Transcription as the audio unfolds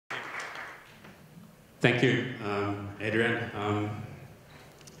Thank you, Adrian.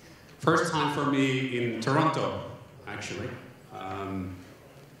 First time for me in Toronto, actually.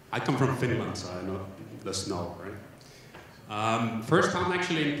 I come from Finland, so I know the snow, right? First time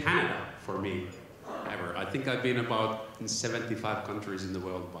actually in Canada for me, ever. I think I've been about in 75 countries in the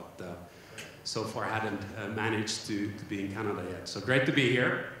world, but so far I hadn't managed to be in Canada yet. So great to be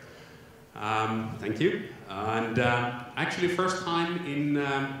here. Thank you. And actually first time in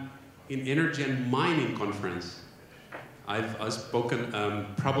energy and mining conference. I've spoken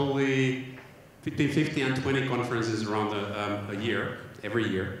probably 50 and 20 conferences around a year, every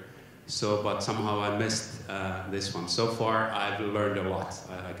year. So, but somehow I missed this one. So far, I've learned a lot.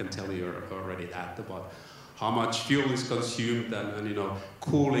 I can tell you already that about how much fuel is consumed and you know,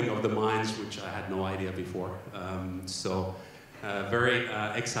 cooling of the mines, which I had no idea before. Very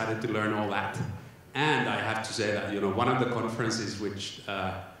excited to learn all that. And I have to say that, you know, one of the conferences which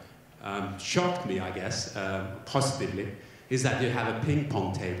shocked me, I guess, positively, is that you have a ping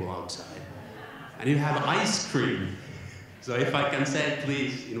pong table outside. And you have ice cream. So if I can say,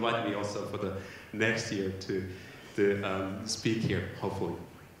 please invite me also for the next year to speak here, hopefully.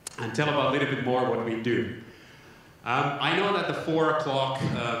 And tell about a little bit more what we do. I know that the 4 o'clock,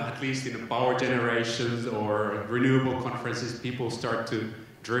 at least in the power generations or renewable conferences, people start to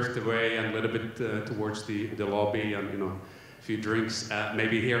drift away and a little bit towards the lobby and, you know, a few drinks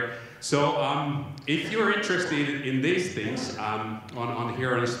maybe here. So if you're interested in these things, on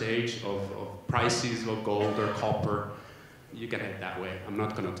here on the stage of prices of gold or copper, you can head that way. I'm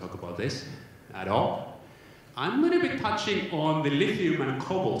not going to talk about this at all. I'm going to be touching on the lithium and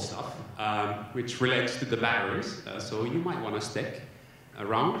cobalt stuff, which relates to the batteries, so you might want to stick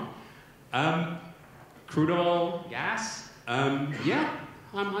around. Crude oil, gas, yeah,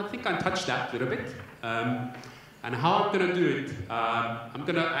 I think I touched that a little bit. And how I'm going to do it, I'm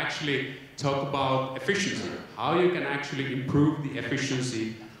going to actually talk about efficiency, how you can actually improve the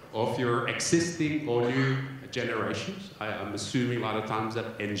efficiency of your existing or new generations. I'm assuming a lot of times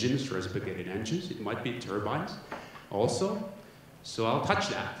that engines, reciprocating engines, it might be turbines also. So I'll touch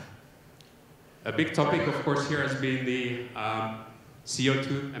that. A big topic, of course, here has been the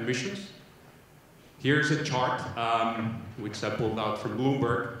CO2 emissions. Here's a chart, which I pulled out from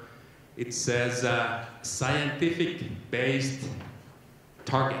Bloomberg. It says scientific-based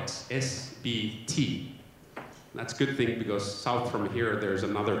targets, SBT. That's a good thing because south from here there's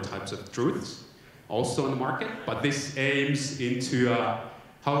another types of truths also in the market, but this aims into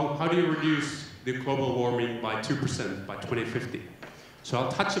how do you reduce the global warming by 2% by 2050. So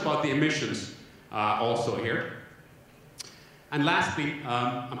I'll touch about the emissions also here. And lastly,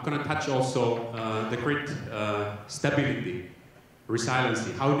 I'm going to touch also the grid stability,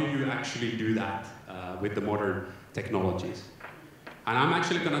 resiliency. How do you actually do that with the modern technologies? And I'm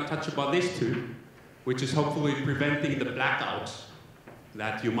actually going to touch about this too, which is hopefully preventing the blackouts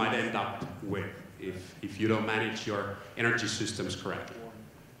that you might end up with if you don't manage your energy systems correctly.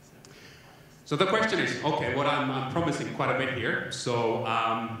 So the question is, okay, what I'm promising quite a bit here. So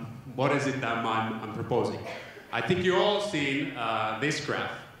what is it that I'm proposing? I think you all seen this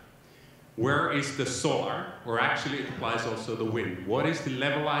graph. Where is the solar, or actually it applies also the wind? What is the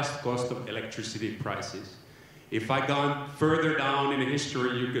levelized cost of electricity prices? If I gone further down in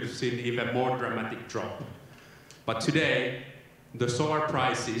history, you could have seen even more dramatic drop. But today, the solar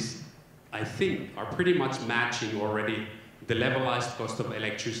prices, I think, are pretty much matching already the levelized cost of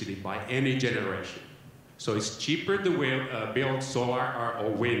electricity by any generation. So it's cheaper to build solar or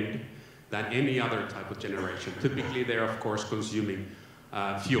wind than any other type of generation. Typically, they're of course consuming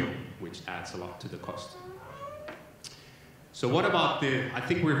fuel, which adds a lot to the cost. So what about I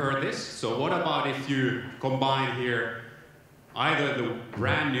think we heard this, so what about if you combine here either the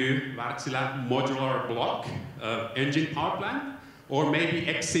brand new Wärtsilä modular block engine power plant, or maybe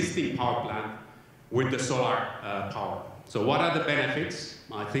existing power plant with the solar power. So what are the benefits?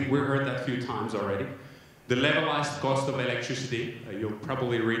 I think we heard that a few times already. The levelized cost of electricity, you'll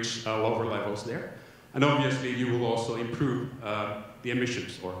probably reach lower levels there. And obviously you will also improve the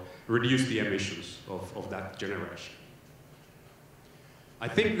emissions or reduce the emissions of that generation. I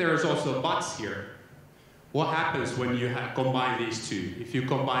think there's also buts here. What happens when you combine these two? If you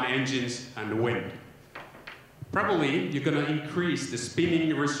combine engines and wind, probably you're going to increase the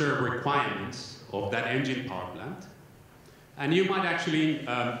spinning reserve requirements of that engine power plant. And you might actually,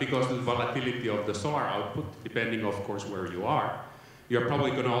 because of the volatility of the solar output, depending of course where you are, you're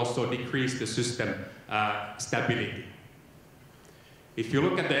probably going to also decrease the system stability. If you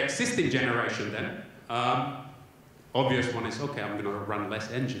look at the existing generation then, obvious one is, okay, I'm going to run less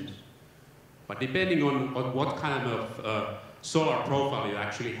engines. But depending on what kind of solar profile you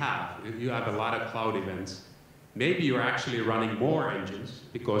actually have. If you have a lot of cloud events, maybe you're actually running more engines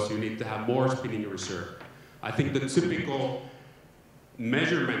because you need to have more spinning reserve. I think the typical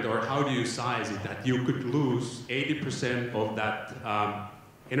measurement, or how do you size it, that you could lose 80% of that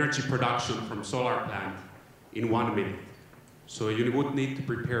energy production from solar plant in 1 minute. So you would need to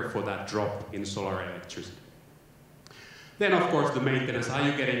prepare for that drop in solar electricity. Then, of course, the maintenance. Are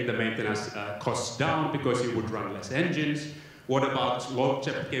you getting the maintenance costs down because you would run less engines? What about load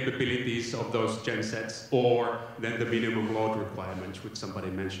capabilities of those gensets, or then the minimum load requirements, which somebody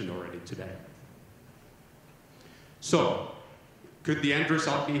mentioned already today? So, could the end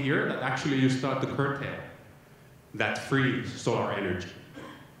result be here that actually you start to curtail that free solar energy?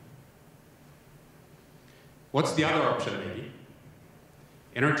 What's the other option, maybe?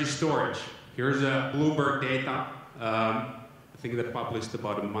 Energy storage. Here's a Bloomberg data, I think they published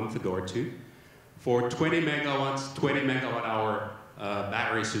about a month ago or two, for 20 megawatts, 20 megawatt hour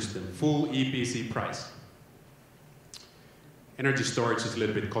battery system, full EPC price. Energy storage is a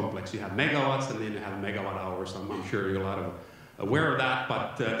little bit complex. You have megawatts and then you have megawatt hours. I'm sure you're a lot of aware of that,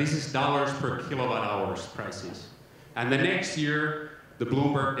 but this is dollars per kilowatt hours prices. And the next year, the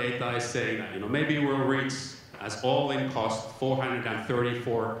Bloomberg data is saying that maybe we'll reach as all-in cost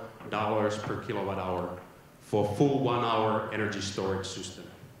 $434 per kilowatt hour for full 1 hour energy storage system.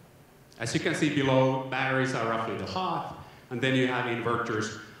 As you can see below, batteries are roughly the half, and then you have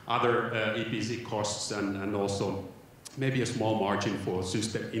inverters, other EPC costs, and also maybe a small margin for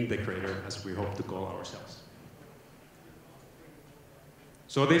system integrator, as we hope to call ourselves.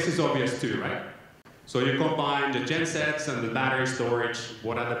 So this is obvious too, right? So you combine the gensets and the battery storage,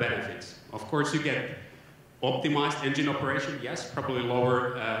 what are the benefits? Of course, you get optimized engine operation, yes, probably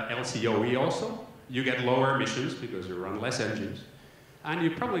lower LCOE also. You get lower emissions because you run less engines. And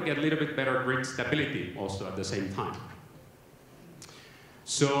you probably get a little bit better grid stability also at the same time.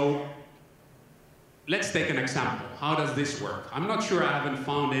 So let's take an example. How does this work? I'm not sure, I haven't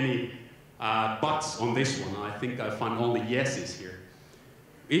found any buts on this one. I think I found only yeses here.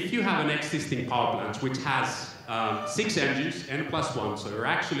 If you have an existing power plant which has 6 engines, N+1, so you're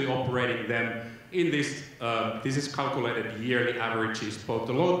actually operating them in this, this is calculated yearly averages, but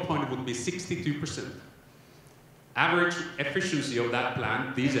the load point would be 62%. Average efficiency of that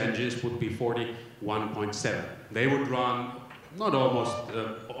plant, these engines, would be 41.7. They would run not almost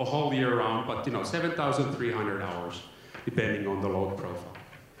a whole year round, but 7,300 hours, depending on the load profile.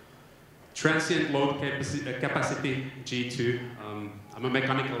 Transient load capacity, G2. I'm a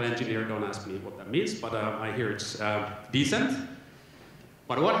mechanical engineer, don't ask me what that means, but I hear it's decent.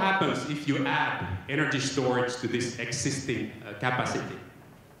 But what happens if you add energy storage to this existing capacity?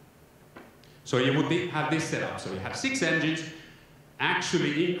 So you would have this setup. So you have 6 engines,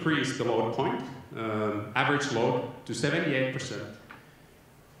 actually increase the load point, average load to 78%.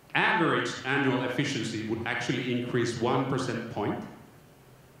 Average annual efficiency would actually increase 1 percentage point.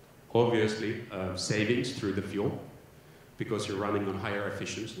 Obviously, savings through the fuel, because you're running on higher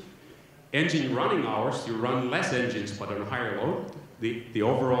efficiency. Engine running hours, you run less engines but on higher load. The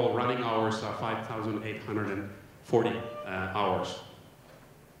overall running hours are 5,840 hours.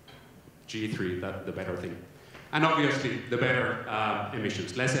 G3, that's the better thing. And obviously, the better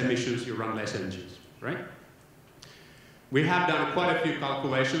emissions. Less emissions, you run less engines, right? We have done quite a few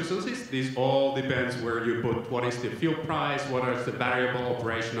calculations. So this all depends where you put what is the fuel price, what is the variable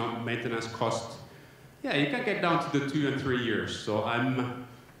operational maintenance cost. Yeah, you can get down to the 2 and 3 years. So I'm a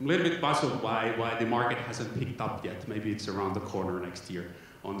little bit puzzled why the market hasn't picked up yet. Maybe it's around the corner next year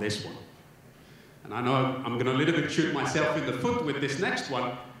on this one. And I know I'm going to a little bit shoot myself in the foot with this next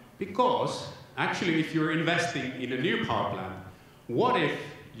one, because actually if you're investing in a new power plant, what if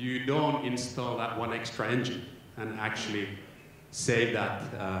you don't install that one extra engine and actually save that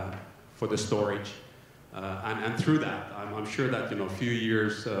for the storage? And through that, I'm sure that a few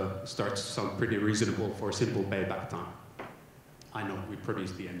years starts to sound pretty reasonable for a simple payback time. I know we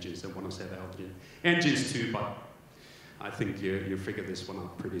produce the engines and want to say the engines too, but I think you figure this one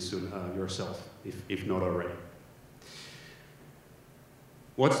out pretty soon yourself, if not already.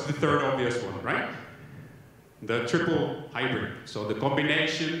 What's the third obvious one, right? The triple hybrid. So the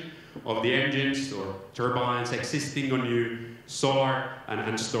combination of the engines or turbines, existing or new, solar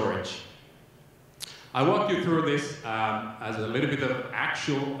and storage. I walk you through this as a little bit of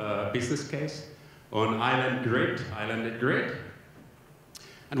actual business case on islanded grid.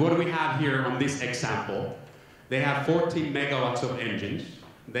 And what do we have here on this example? They have 14 megawatts of engines.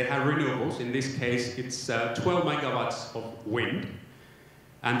 They have renewables. In this case, it's 12 megawatts of wind.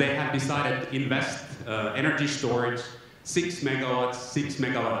 And they have decided to invest energy storage, 6 megawatts, 6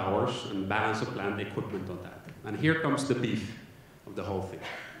 megawatt hours, and balance of plant equipment on that. And here comes the beef of the whole thing.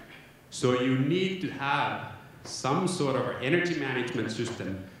 So you need to have some sort of energy management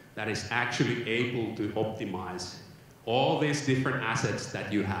system that is actually able to optimize all these different assets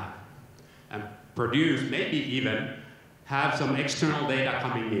that you have and produce, maybe even have some external data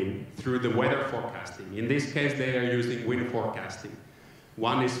coming in through the weather forecasting. In this case, they are using wind forecasting.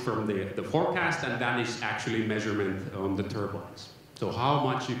 One is from the forecast, and then is actually measurement on the turbines. So how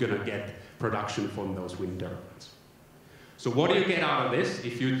much you're going to get production from those wind turbines. So what do you get out of this?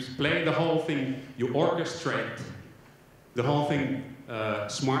 If you play the whole thing, you orchestrate the whole thing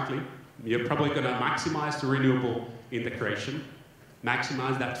smartly, you're probably going to maximize the renewable integration,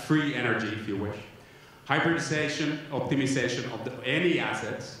 maximize that free energy, if you wish. Hybridization, optimization of any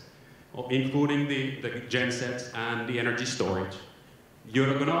assets, including the gensets and the energy storage.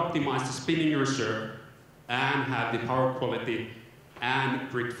 You're going to optimize the spinning reserve and have the power quality and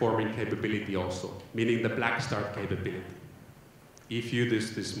grid forming capability also, meaning the black start capability, if you do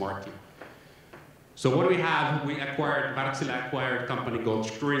this smartly. So what do we have? Wärtsilä acquired a company called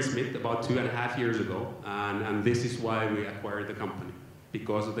Greensmith about 2.5 years ago, and this is why we acquired the company,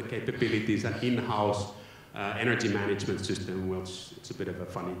 because of the capabilities and in-house energy management system, which it's a bit of a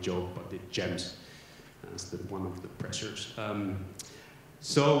funny joke, but it gems as one of the pressures.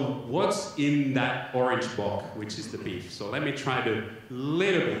 So what's in that orange box, which is the beef? So let me try to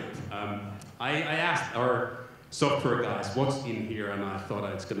little bit. I asked our software guys, what's in here? And I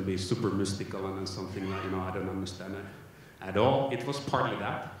thought it's going to be super mystical and something that, I don't understand it at all. It was partly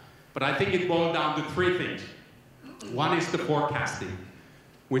that. But I think it boiled down to 3 things. One is the forecasting,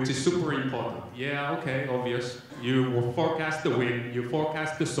 which is super important. Yeah, okay, obvious. You will forecast the wind, you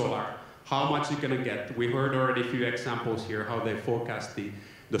forecast the solar, how much you're going to get. We heard already a few examples here how they forecast the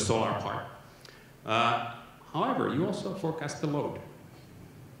solar part. However, you also forecast the load.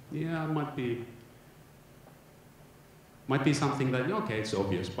 Yeah, it might be something that, okay, it's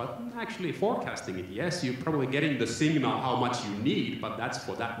obvious, but actually forecasting it, yes, you're probably getting the signal how much you need, but that's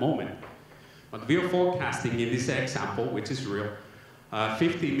for that moment. But we're forecasting in this example, which is real,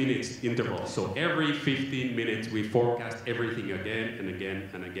 15 minutes interval. So every 15 minutes we forecast everything again and again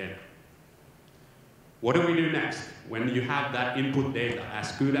and again. What do we do next? When you have that input data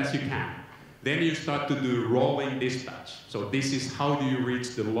as good as you can, then you start to do rolling dispatch. So this is how do you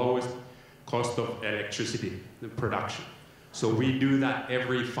reach the lowest cost of electricity production. So we do that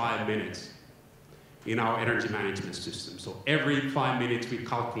every 5 minutes in our energy management system. So every 5 minutes we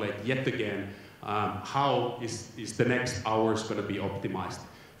calculate yet again how is the next hours going to be optimized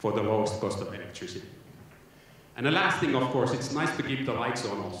for the lowest cost of electricity. And the last thing, of course, it's nice to keep the lights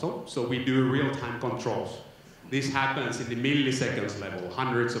on also. So we do real-time controls. This happens in the milliseconds level,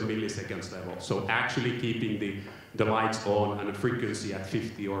 hundreds of milliseconds level. So actually keeping the lights on and a frequency at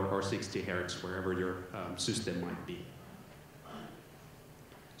 50 or 60 hertz, wherever your system might be.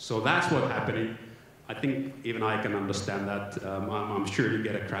 So that's what's happening. I think even I can understand that. I'm sure you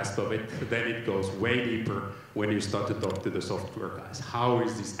get a grasp of it. But then it goes way deeper when you start to talk to the software guys. How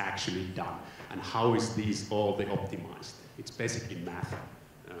is this actually done? And how is these all optimized? It's basically math.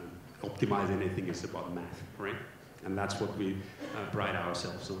 Optimize anything is about math, right? And that's what we pride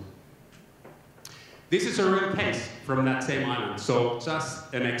ourselves on. This is a real case from that same island. So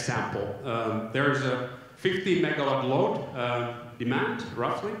just an example. There's a 50 megawatt load demand,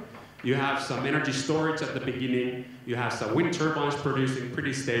 roughly. You have some energy storage at the beginning. You have some wind turbines producing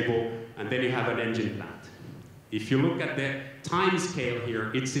pretty stable. And then you have an engine plant. If you look at the time scale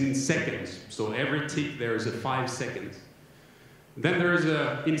here, it's in seconds. So every tick there is a 5 seconds. Then there is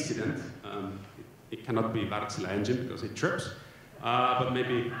an incident. It cannot be Wärtsilä engine because it trips, but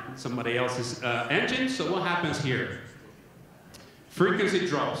maybe somebody else's engine. So what happens here? Frequency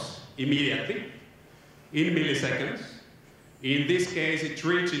drops immediately in milliseconds. In this case, it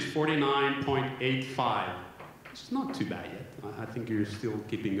reaches 49.85. It's not too bad yet. I think you're still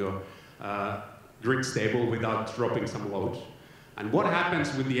keeping your grid stable without dropping some loads. And what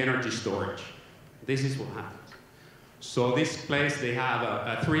happens with the energy storage? This is what happens. So this place, they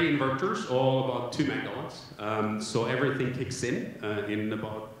have 3 inverters, all about 2 megawatts. So everything kicks in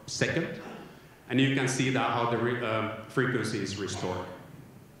about a second. And you can see that how the frequency is restored.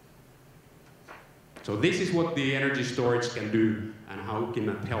 So this is what the energy storage can do and how it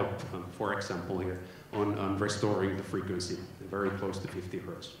can help, for example, here on restoring the frequency very close to 50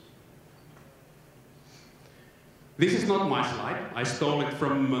 hertz. This is not my slide. I stole it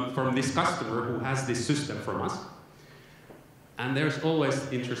from this customer who has this system from us. And there's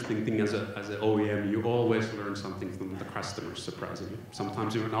always interesting thing as an OEM, you always learn something from the customers, surprisingly.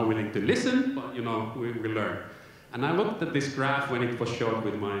 Sometimes you're not willing to listen, but we learn. And I looked at this graph when it was shown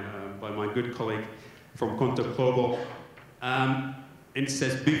with by my good colleague from Conto Global. It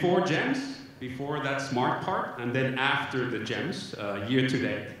says before gems, before that smart part, and then after the gems, year to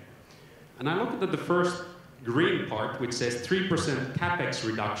date. And I looked at the first green part, which says 3% capex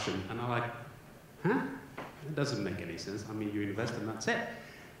reduction, and I'm like, huh? That doesn't make any sense. I mean, you invest and that's it.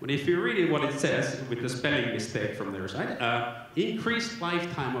 But if you read what it says, with the spelling mistake from their side, increased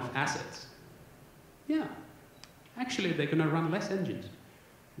lifetime of assets. Yeah, actually they're gonna run less engines.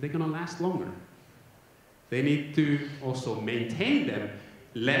 They're gonna last longer. They need to also maintain them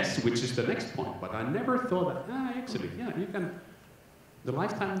less, which is the next point. But I never thought that, actually, yeah, you can, the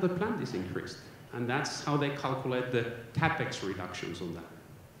lifetime of the plant is increased. And that's how they calculate the capex reductions on that.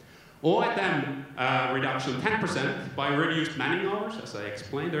 OEM reduction 10% by reduced manning hours, as I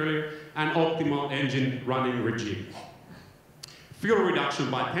explained earlier, and optimal engine running regime. Fuel reduction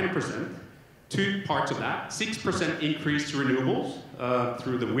by 10%, two parts of that. 6% increased renewables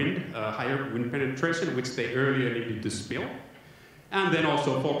through the wind, higher wind penetration, which they earlier needed to spill. And then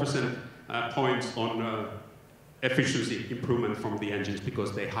also 4% points on efficiency improvement from the engines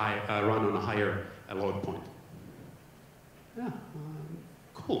because they run on a higher load point. Yeah,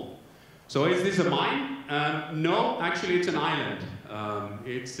 cool. So is this a mine? No, actually it's an island.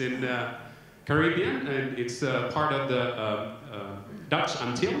 It's in the Caribbean, and it's part of the Dutch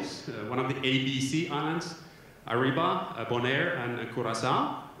Antilles, one of the ABC islands, Aruba, Bonaire, and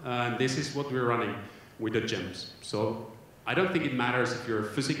Curaçao. And this is what we're running with the gems. So I don't think it matters if you're a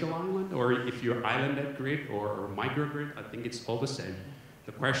physical island or if you're islanded grid or microgrid. I think it's all the same.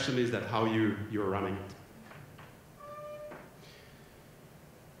 The question is that how you're running it.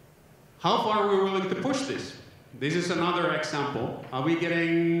 How far are we willing to push this? This is another example. Are we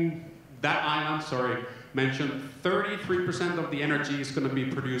getting that island, mentioned 33% of the energy is going to be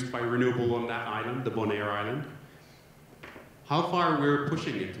produced by renewable on that island, the Bonaire Island. How far we're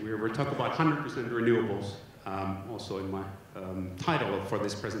pushing it? We're talking about 100% renewables, also in my title for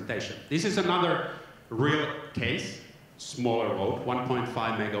this presentation. This is another real case, smaller load, 1.5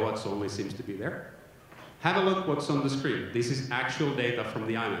 megawatts only seems to be there. Have a look what's on the screen. This is actual data from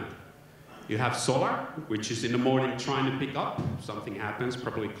the island. You have solar, which is in the morning trying to pick up. Something happens,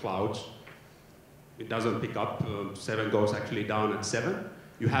 probably clouds. It doesn't pick up. 7 goes actually down at 7.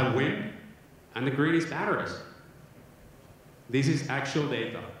 You have wind, and the green is batteries. This is actual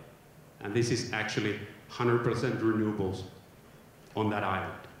data, and this is actually 100% renewables on that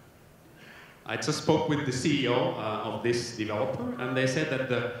island. I just spoke with the CEO of this developer, and they said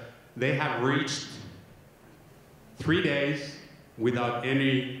that they have reached 3 days without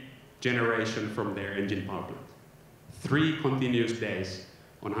any generation from their engine power plant. 3 continuous days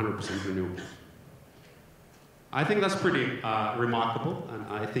on 100% renewables. I think that's pretty remarkable, and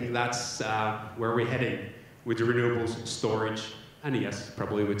I think that's where we're heading with renewables, storage, and yes,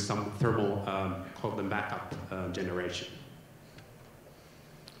 probably with some thermal, call them backup generation.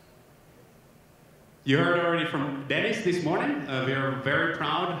 You heard already from Dennis this morning. We are very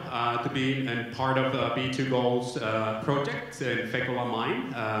proud to be part of the B2Goals project in Fekula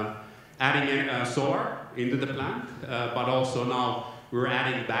mine, adding in solar into the plant, but also now we're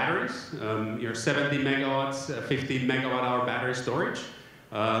adding batteries. 70 megawatts, 15 megawatt hour battery storage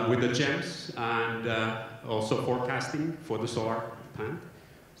with the GEMS, and also forecasting for the solar plant.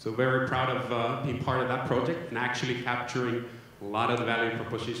 So very proud of being part of that project and actually capturing a lot of the value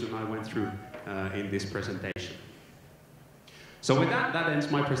proposition I went through in this presentation. So with that ends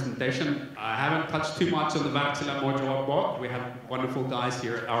my presentation. I haven't touched too much on the Wärtsilä modular board. We have wonderful guys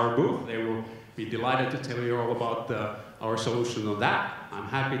here at our booth. They will be delighted to tell you all about our solution on that. I'm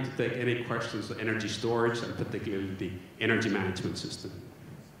happy to take any questions on energy storage and particularly the energy management system.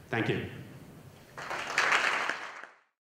 Thank you.